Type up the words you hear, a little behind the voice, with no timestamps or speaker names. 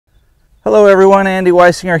Hello everyone, Andy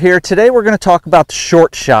Weisinger here. Today we're going to talk about the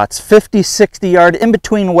short shots, 50, 60 yard in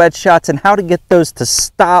between wedge shots and how to get those to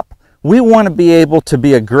stop. We want to be able to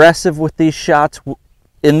be aggressive with these shots.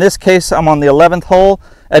 In this case, I'm on the 11th hole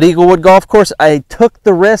at Eaglewood Golf Course. I took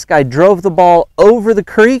the risk, I drove the ball over the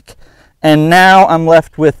creek, and now I'm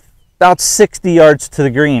left with about 60 yards to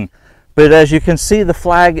the green. But as you can see, the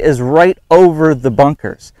flag is right over the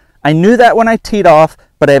bunkers. I knew that when I teed off,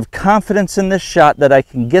 but I have confidence in this shot that I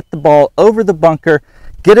can get the ball over the bunker,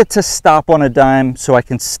 get it to stop on a dime so I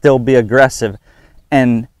can still be aggressive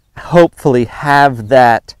and hopefully have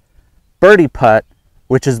that birdie putt,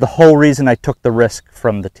 which is the whole reason I took the risk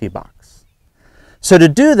from the tee box. So to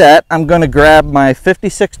do that, I'm going to grab my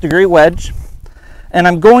 56-degree wedge and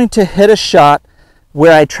I'm going to hit a shot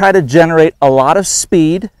where I try to generate a lot of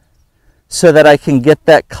speed so that I can get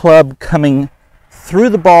that club coming through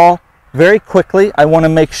the ball very quickly. I want to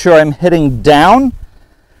make sure I'm hitting down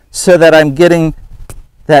so that I'm getting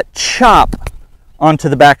that chop onto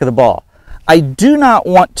the back of the ball. I do not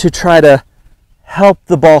want to try to help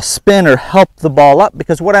the ball spin or help the ball up,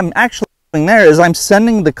 because what I'm actually doing there is I'm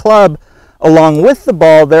sending the club along with the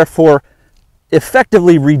ball, therefore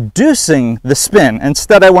effectively reducing the spin.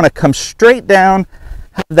 Instead, I want to come straight down,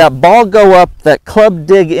 have that ball go up, that club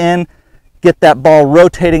dig in, get that ball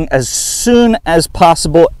rotating as soon as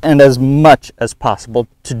possible and as much as possible.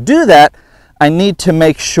 To do that, I need to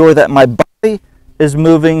make sure that my body is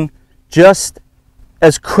moving just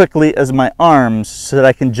as quickly as my arms so that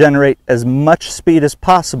I can generate as much speed as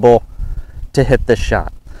possible to hit this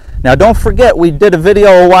shot. Now don't forget, we did a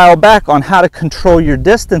video a while back on how to control your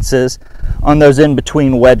distances on those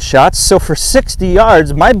in-between wedge shots. So for 60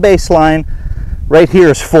 yards, my baseline right here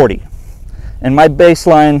is 40. And my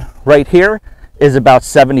baseline right here is about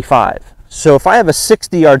 75. So if I have a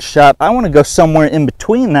 60-yard shot, I want to go somewhere in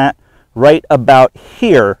between that, right about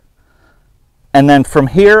here. And then from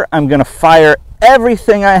here, I'm going to fire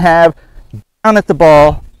everything I have down at the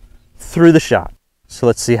ball through the shot. So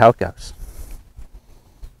let's see how it goes.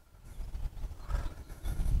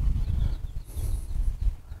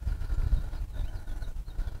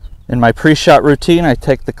 In my pre-shot routine, I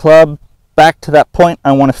take the club back to that point.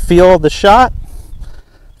 I want to feel the shot,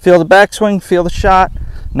 feel the backswing, feel the shot.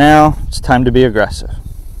 Now it's time to be aggressive.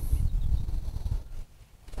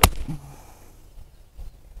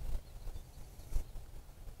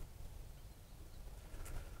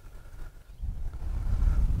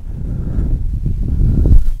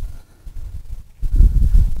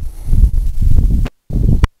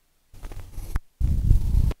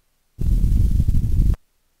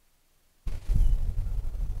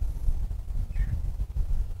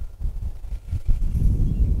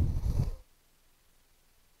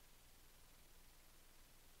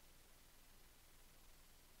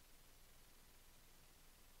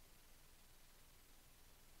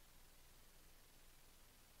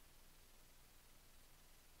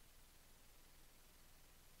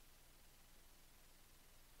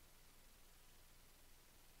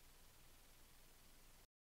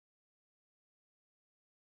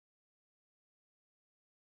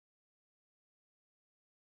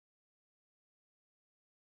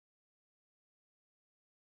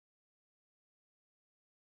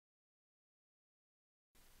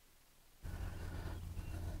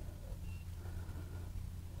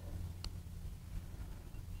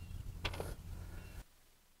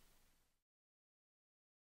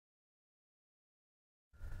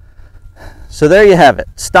 So there you have it.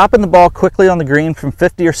 Stopping the ball quickly on the green from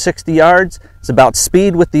 50 or 60 yards. It's about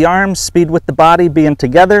speed with the arms, speed with the body being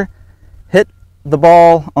together. Hit the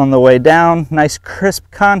ball on the way down, nice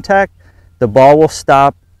crisp contact. The ball will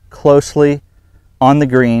stop closely on the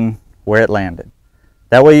green where it landed.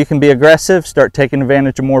 That way you can be aggressive, start taking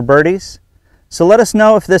advantage of more birdies. So let us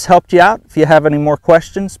know if this helped you out. If you have any more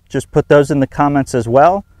questions, just put those in the comments as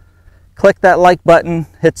well. Click that like button,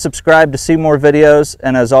 hit subscribe to see more videos,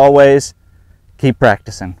 and as always, keep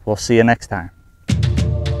practicing. We'll see you next time.